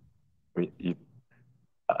 Right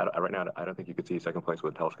now, I don't think you could see second place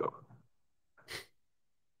with a telescope.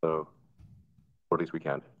 So, or at least we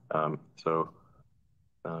can't. That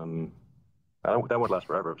won't last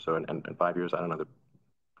forever. So in 5 years, I don't know.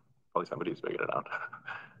 Probably somebody's figured it out.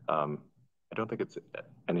 I don't think it's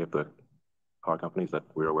any of the car companies that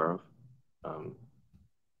we're aware of.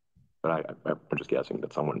 But I'm just guessing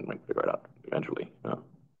that someone might figure it out eventually.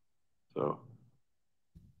 So,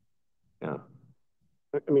 yeah.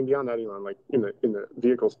 I mean, beyond that, Elon, like in the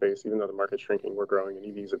vehicle space, even though the market's shrinking, we're growing, and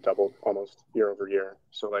EVs have doubled almost year over year.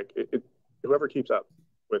 So, like, whoever keeps up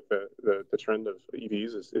with the trend of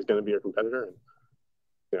EVs is going to be our competitor.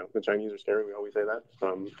 And the Chinese are scary. We always say that.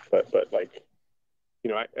 But like,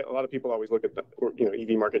 a lot of people always look at the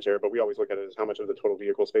EV market share, but we always look at it as how much of the total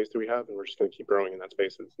vehicle space do we have, and we're just going to keep growing in that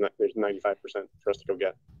space. There's 95% for us to go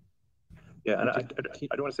get. Yeah, and I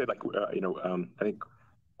don't want to say like I think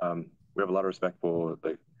we have a lot of respect for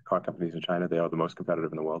the car companies in China. They are the most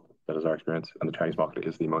competitive in the world. That is our experience, and the Chinese market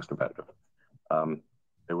is the most competitive.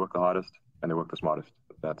 They work the hardest and they work the smartest.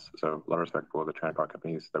 So a lot of respect for the China car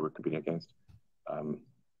companies that we're competing against.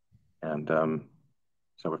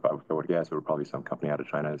 So if I were to guess, it would probably be some company out of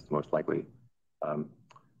China is the most likely.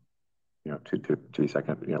 to be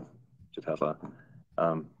second, to Tesla.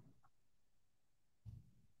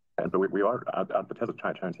 But we are the Tesla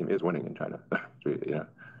China team is winning in China.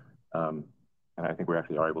 And I think we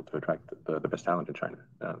actually are able to attract the best talent in China.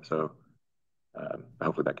 So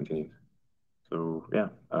hopefully that continues. So yeah,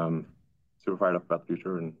 super fired up about the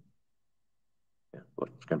future, and yeah, well,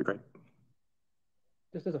 it's gonna be great.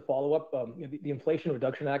 Just as a follow-up, the Inflation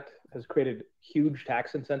Reduction Act has created huge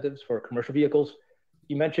tax incentives for commercial vehicles.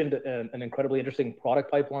 You mentioned an incredibly interesting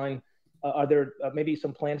product pipeline. Are there maybe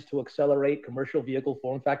some plans to accelerate commercial vehicle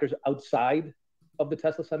form factors outside of the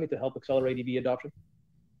Tesla Semi to help accelerate EV adoption?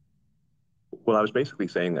 Well, I was basically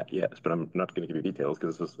saying that, yes, but I'm not going to give you details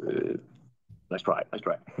because this is nice try.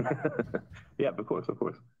 Yeah, of course. So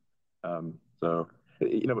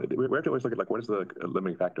we have to always look at what is the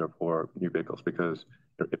limiting factor for new vehicles, because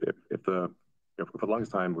if for the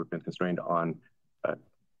longest time we've been constrained on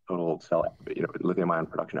total cell lithium-ion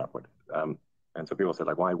production output. And so people said,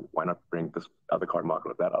 why not bring this other car to market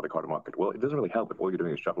or that other car to market? Well, it doesn't really help if all you're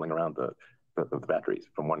doing is shuffling around the batteries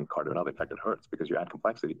from one car to another. In fact, it hurts because you add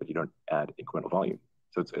complexity, but you don't add incremental volume.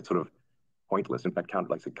 So it's sort of pointless. In fact,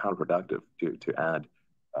 counterproductive to add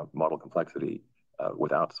model complexity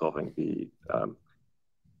without solving the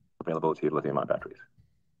availability of lithium-ion batteries.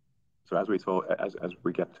 So as we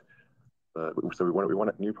get, we want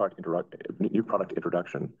a new product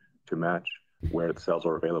introduction to match where the cells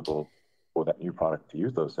are available for that new product to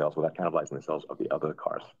use those cells without cannibalizing the cells of the other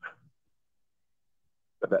cars.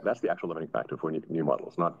 That's the actual limiting factor for new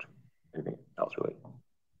models, not anything else really.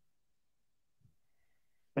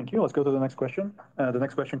 Thank you. Let's go to the next question. The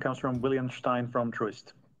next question comes from William Stein from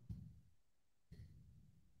Truist.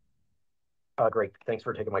 Great. Thanks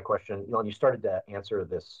for taking my question. Elon, you started to answer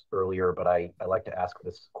this earlier, but I like to ask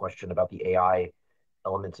this question about the AI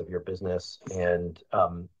elements of your business and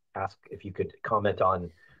ask if you could comment on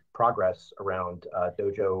progress around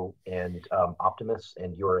Dojo and Optimus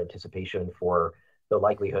and your anticipation for the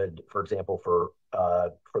likelihood, for example, for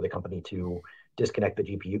the company to disconnect the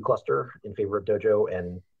GPU cluster in favor of Dojo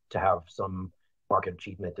and to have some market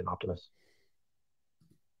achievement in Optimus.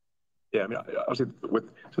 Yeah, I mean, obviously,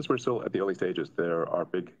 since we're still at the early stages, there are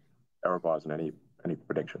big error bars in any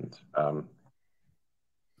predictions.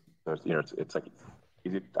 It's like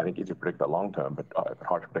easy to predict the long term, but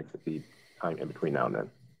hard to predict the time in between now and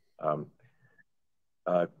then.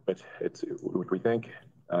 But we think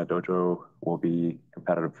Dojo will be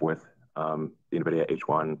competitive with the NVIDIA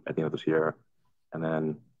H1 at the end of this year, and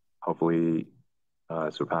then hopefully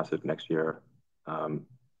surpass it next year. And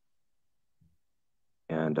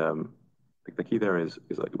the key there is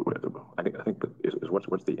I think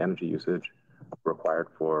what's the energy usage required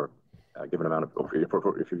for a given amount of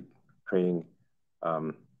if you're training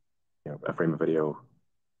a frame of video,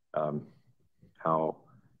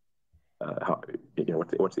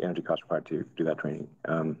 what's the energy cost required to do that training?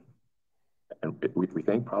 And we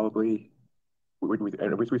think probably we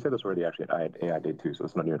said this already actually at AI Day 2, so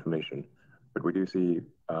it's not new information, but we do see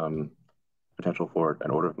potential for an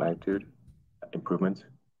order of magnitude improvement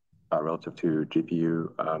relative to GPU,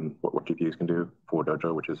 what GPUs can do for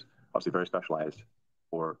Dojo, which is obviously very specialized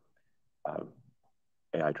for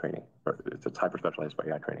AI training. It's hyper specialized for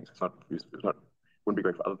AI training. So wouldn't be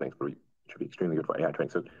great for other things, but it should be extremely good for AI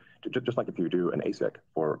training. So just like if you do an ASIC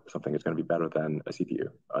for something, it's going to be better than a CPU.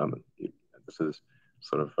 This is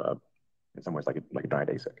sort of in some ways like a giant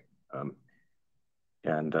ASIC,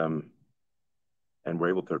 and we're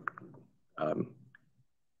able to.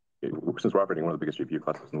 Since we're operating one of the biggest GPU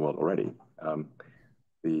clusters in the world already,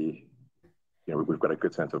 we've got a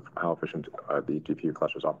good sense of how efficient the GPU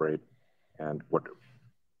clusters operate and what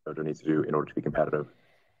Dojo needs to do in order to be competitive.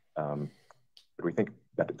 But we think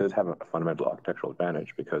that it does have a fundamental architectural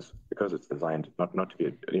advantage because it's designed not to be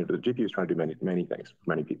the GPU is trying to do many things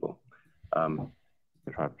for many people.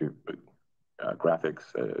 They're trying to do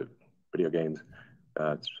graphics, video games.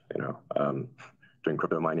 It's doing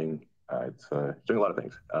crypto mining. It's doing a lot of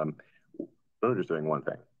things. Dojo is doing one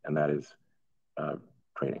thing, and that is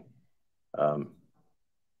training. And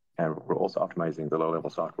we're also optimizing the low-level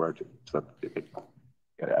software so that it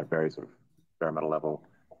at a very sort of bare metal level.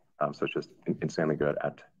 So it's just insanely good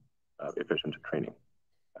at efficient training.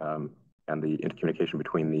 And the intercommunication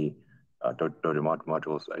between the Dojo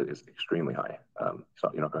modules is extremely high.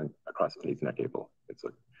 So you're not going across an Ethernet cable.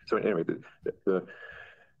 So anyway,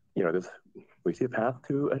 we see a path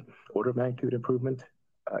to an order of magnitude improvement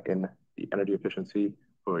in the energy efficiency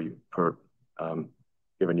per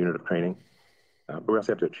given unit of training. But we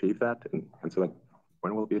also have to achieve that. And so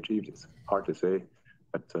when will it be achieved? It's hard to say,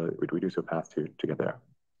 but we do see a path to get there.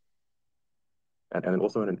 And then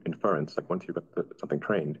also in inference, once you've got something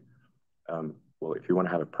trained, well, if you want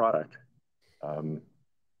to have a product,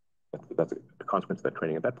 that's a consequence of that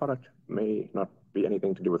training, and that product may not be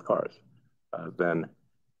anything to do with cars. Then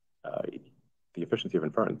the efficiency of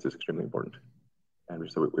inference is extremely important. And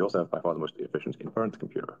so we also have by far the most efficient inference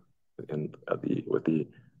computer with the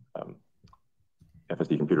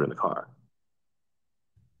FSD computer in the car.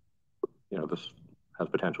 This has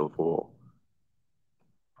potential for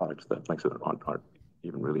products that aren't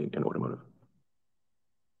even really in automotive.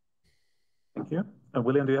 Thank you.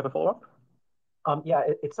 William, do you have a follow-up? Yeah,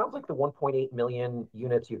 it sounds like the 1.8 million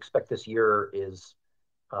units you expect this year is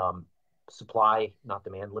supply, not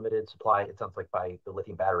demand limited supply. It sounds like by the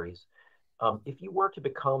lithium batteries. If you were to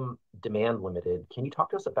become demand limited, can you talk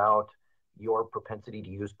to us about your propensity to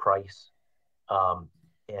use price and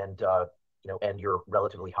your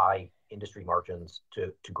relatively high industry margins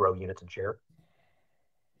to grow units and share?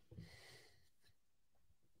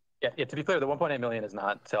 Yeah. To be clear, the 1.8 million is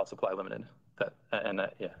not cell supply limited.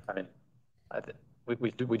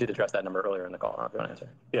 We did address that number earlier in the call. I don't know if you want to answer.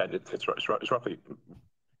 Yeah, it's roughly.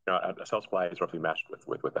 A cell supply is roughly matched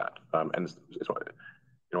with that, and it's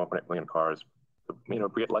 1.8 million cars. If we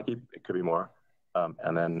get lucky, it could be more,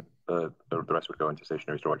 and then the rest would go into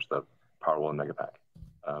stationary storage, the Powerwall and Megapack.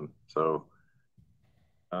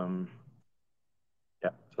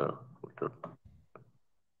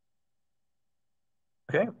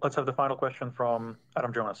 Okay, let's have the final question from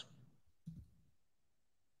Adam Jonas.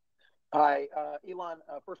 Hi, Elon.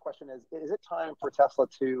 First question is it time for Tesla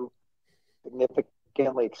to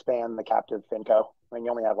significantly expand the captive FinCo? I mean,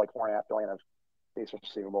 you only have like $4.5 billion of these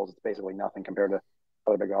receivables. It's basically nothing compared to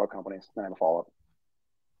other big auto companies. Then I have a follow-up.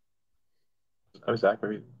 Zach,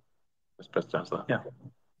 maybe best answer that.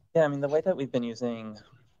 Yeah, I mean, the way that we've been using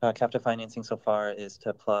captive financing so far is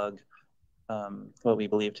to plug what we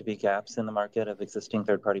believe to be gaps in the market of existing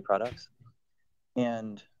third-party products.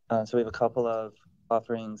 And so we have a couple of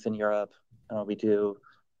offerings in Europe. We do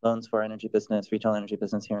loans for our energy business, retail energy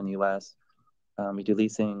business here in the US. We do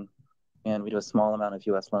leasing, and we do a small amount of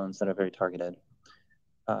US loans that are very targeted.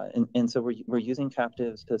 And so we're using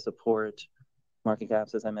captives to support market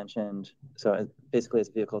gaps, as I mentioned. So basically, as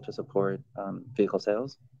a vehicle to support vehicle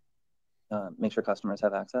sales, make sure customers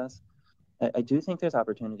have access. I do think there's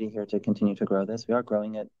opportunity here to continue to grow this. We are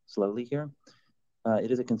growing it slowly here. It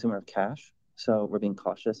is a consumer of cash, so we're being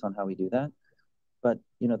cautious on how we do that. But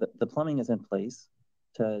the plumbing is in place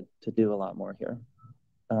to do a lot more here.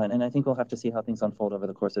 And I think we'll have to see how things unfold over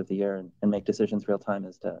the course of the year and make decisions real time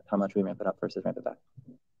as to how much we ramp it up versus ramp it back.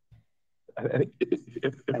 I think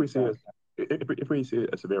if we see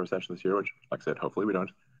a severe recession this year, which, like I said, hopefully we don't.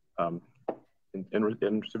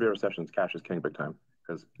 In severe recessions, cash is king big time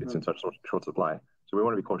because it's in such short supply. So we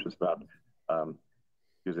want to be cautious about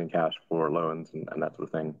using cash for loans and that sort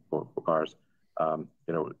of thing for cars. I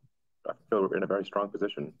feel we're in a very strong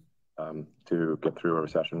position to get through a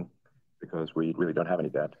recession because we really don't have any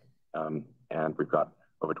debt, and we've got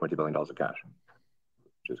over $20 billion of cash,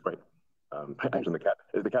 which is great. Actually,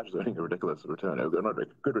 the cash is earning a ridiculous return, not a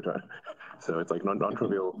good return. So it's like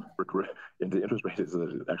non-trivial into interest rates.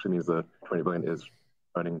 It actually means the 20 billion is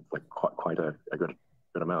earning like quite a good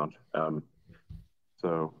amount. And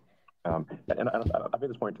I've made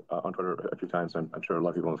this point on Twitter a few times. I'm sure a lot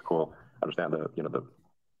of people on this call understand the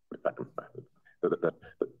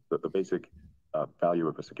basic value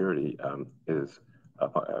of a security is a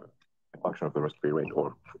function of the risk-free rate,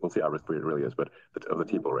 or we'll see how risk-free it really is, but of the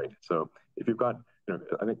T-bill rate. So if you've got,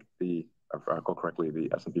 I think if I recall correctly, the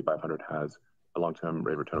S&P 500 has a long-term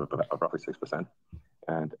rate of return of roughly 6%.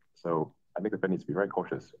 And so I think the Fed needs to be very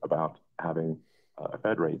cautious about having a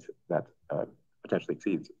Fed rate that potentially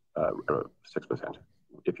exceeds 6%.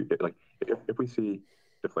 If we see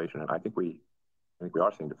deflation, and I think we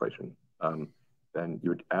are seeing deflation, then you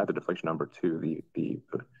would add the deflation number to the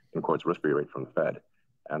in quotes risk-free rate from the Fed.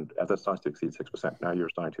 And as that starts to exceed 6%, now you're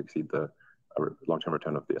starting to exceed the long-term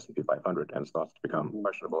return of the S&P 500, and starts to become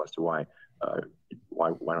questionable as to why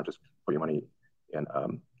not just put your money in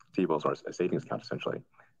T-bills or a savings account essentially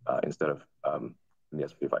instead of in the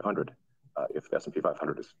S&P 500 if the S&P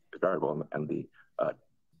 500 is variable and the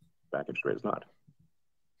back interest rate is not.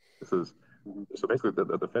 So basically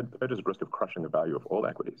the Fed is at risk of crushing the value of all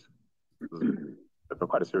equities. This is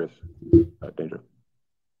quite a serious danger.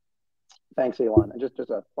 Thanks, Elon. And just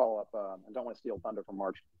a follow-up, I don't want to steal thunder from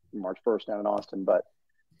March 1st down in Austin, but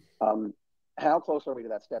how close are we to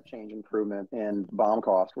that step change improvement in BOM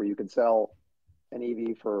cost where you could sell an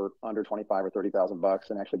EV for under 25 or 30,000 bucks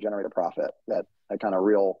and actually generate a profit, that kind of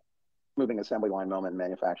real moving assembly line moment in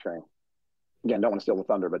manufacturing? Again, don't want to steal the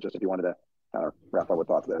thunder, but just if you wanted to kind of wrap up with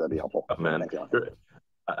thoughts there, that'd be helpful. Oh, man. Thanks, Elon.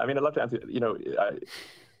 I mean, I'd love to answer,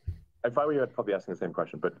 if I were you, I'd probably be asking the same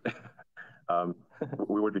question, but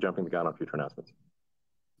we would be jumping the gun on future announcements.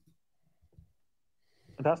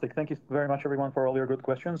 Fantastic. Thank you very much, everyone, for all your good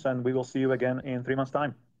questions, and we will see you again in 3 months'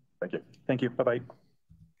 time. Thank you. Thank you. Bye-bye.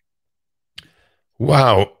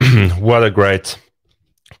 Wow, what a great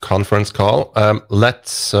conference call.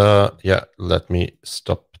 Let me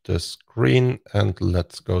stop the screen and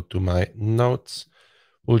let's go to my notes.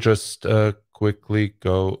 We'll just quickly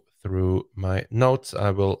go through my notes.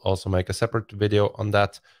 I will also make a separate video on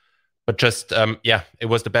that. But just, it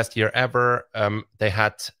was the best year ever. They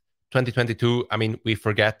had 2022, I mean, we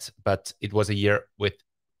forget, but it was a year with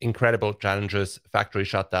incredible challenges, factory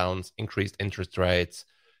shutdowns, increased interest rates,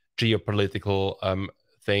 geopolitical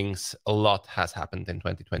things. A lot has happened in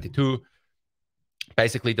 2022.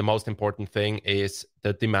 Basically, the most important thing is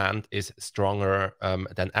the demand is stronger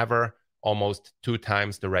than ever, almost 2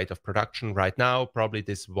 times the rate of production right now. Probably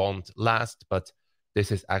this won't last, but this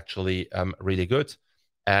is actually really good.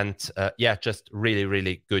 And just really,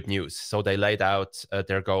 really good news. So they laid out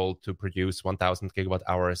their goal to produce 1,000 gigawatt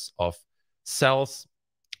hours of cells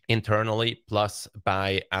internally, plus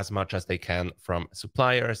buy as much as they can from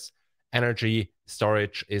suppliers. Energy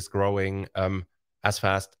storage is growing as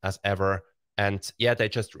fast as ever. And they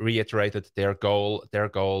just reiterated their goal. Their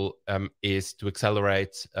goal is to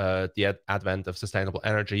accelerate the advent of sustainable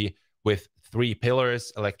energy with 3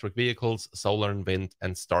 pillars: electric vehicles, solar and wind,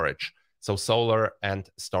 and storage. So solar and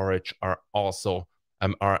storage are also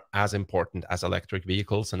are as important as electric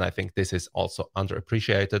vehicles. And I think this is also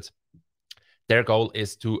underappreciated. Their goal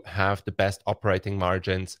is to have the best operating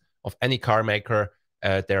margins of any car maker.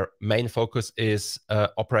 Their main focus is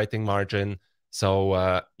operating margin.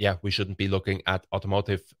 So we shouldn't be looking at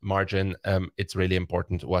automotive margin. It's really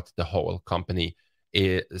important what the whole company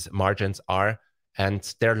margins are.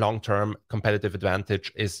 And their long-term competitive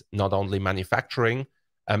advantage is not only manufacturing,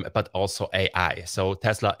 but also AI. So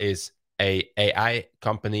Tesla is an AI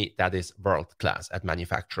company that is world-class at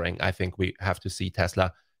manufacturing. I think we have to see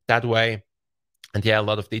Tesla that way. And a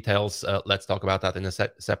lot of details. Let's talk about that in a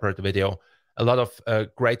separate video. A lot of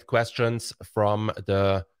great questions from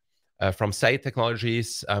Say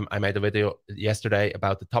Technologies. I made a video yesterday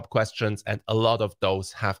about the top questions, and a lot of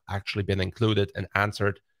those have actually been included and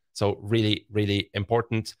answered. So really, really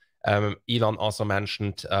important. Elon also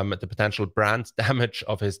mentioned the potential brand damage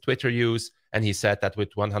of his Twitter use. And he said that with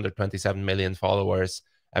 127 million followers,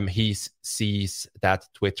 he sees that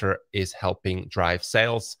Twitter is helping drive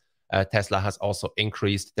sales. Tesla has also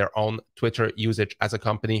increased their own Twitter usage as a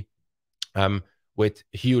company with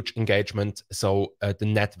huge engagement. So the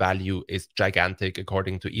net value is gigantic,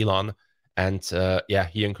 according to Elon. And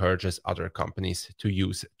he encourages other companies to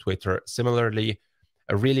use Twitter similarly.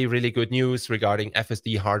 A really, really good news regarding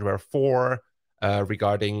FSD Hardware 4,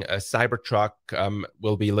 regarding Cybertruck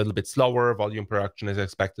will be a little bit slower. Volume production is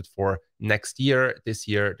expected for next year. This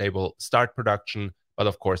year, they will start production, but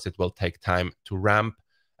of course, it will take time to ramp.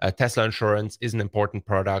 Tesla Insurance is an important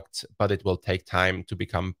product, but it will take time to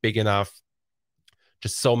become big enough.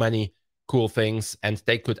 Just so many cool things, and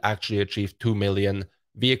they could actually achieve 2 million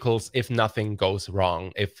vehicles if nothing goes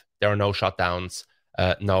wrong, if there are no shutdowns,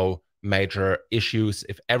 no major issues.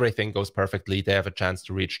 If everything goes perfectly, they have a chance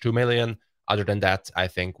to reach 2 million. Other than that, I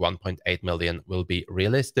think 1.8 million will be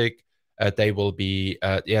realistic. They will be,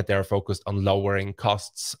 they're focused on lowering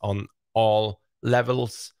costs on all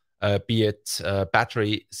levels, be it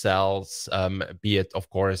battery cells, be it, of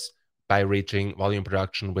course, by reaching volume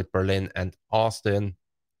production with Berlin and Austin.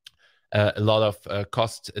 A lot of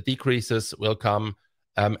cost decreases will come.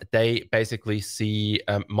 They basically see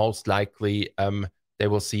most likely they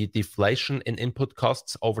will see deflation in input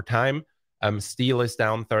costs over time. Steel is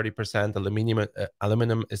down 30%,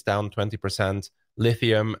 aluminum is down 20%,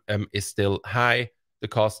 lithium is still high, the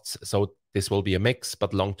costs, so this will be a mix,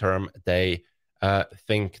 but long term they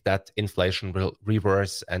think that inflation will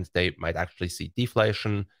reverse and they might actually see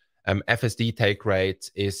deflation. FSD take rate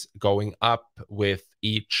is going up with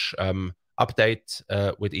each update,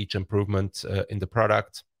 with each improvement in the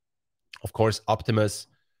product. Of course, Optimus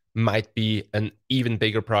might be an even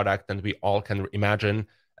bigger product than we all can imagine.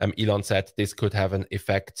 Elon said this could have an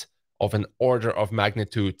effect of an order of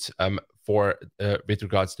magnitude with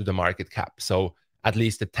regards to the market cap. So at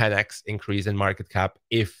least a 10x increase in market cap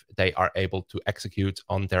if they are able to execute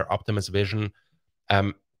on their Optimus vision.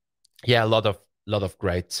 A lot of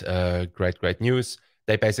great news.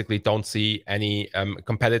 They basically don't see any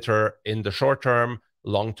competitor in the short term.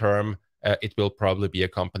 Long term, it will probably be a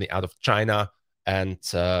company out of China. And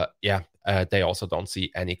they also don't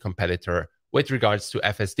see any competitor with regards to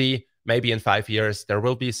FSD. Maybe in 5 years, there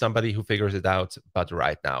will be somebody who figures it out. But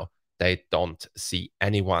right now, they don't see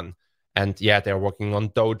anyone. And yeah, they're working on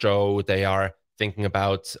Dojo. They are thinking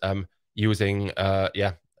about using,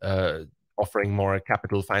 offering more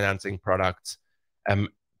capital financing products.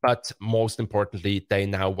 But most importantly, they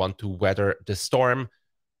now want to weather the storm.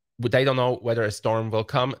 They don't know whether a storm will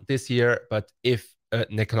come this year, but if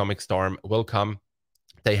an economic storm will come,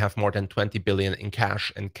 they have more than 20 billion in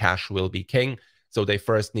cash, and cash will be king. So they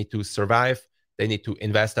first need to survive. They need to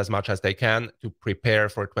invest as much as they can to prepare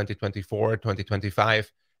for 2024,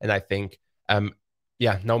 2025. And I think,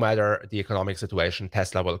 no matter the economic situation,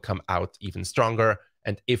 Tesla will come out even stronger.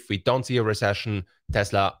 And if we don't see a recession,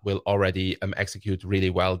 Tesla will already execute really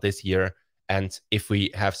well this year. And if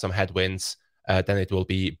we have some headwinds, then it will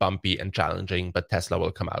be bumpy and challenging, but Tesla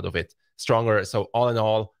will come out of it stronger. So all in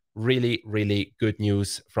all, really, really good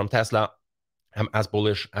news from Tesla. I'm as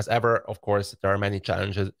bullish as ever. Of course, there are many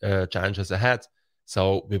challenges ahead.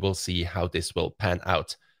 So we will see how this will pan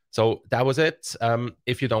out. So that was it.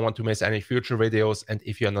 If you don't want to miss any future videos, and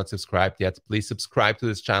if you're not subscribed yet, please subscribe to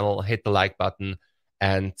this channel, hit the like button,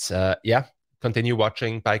 and continue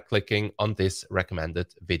watching by clicking on this recommended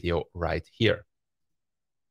video right here.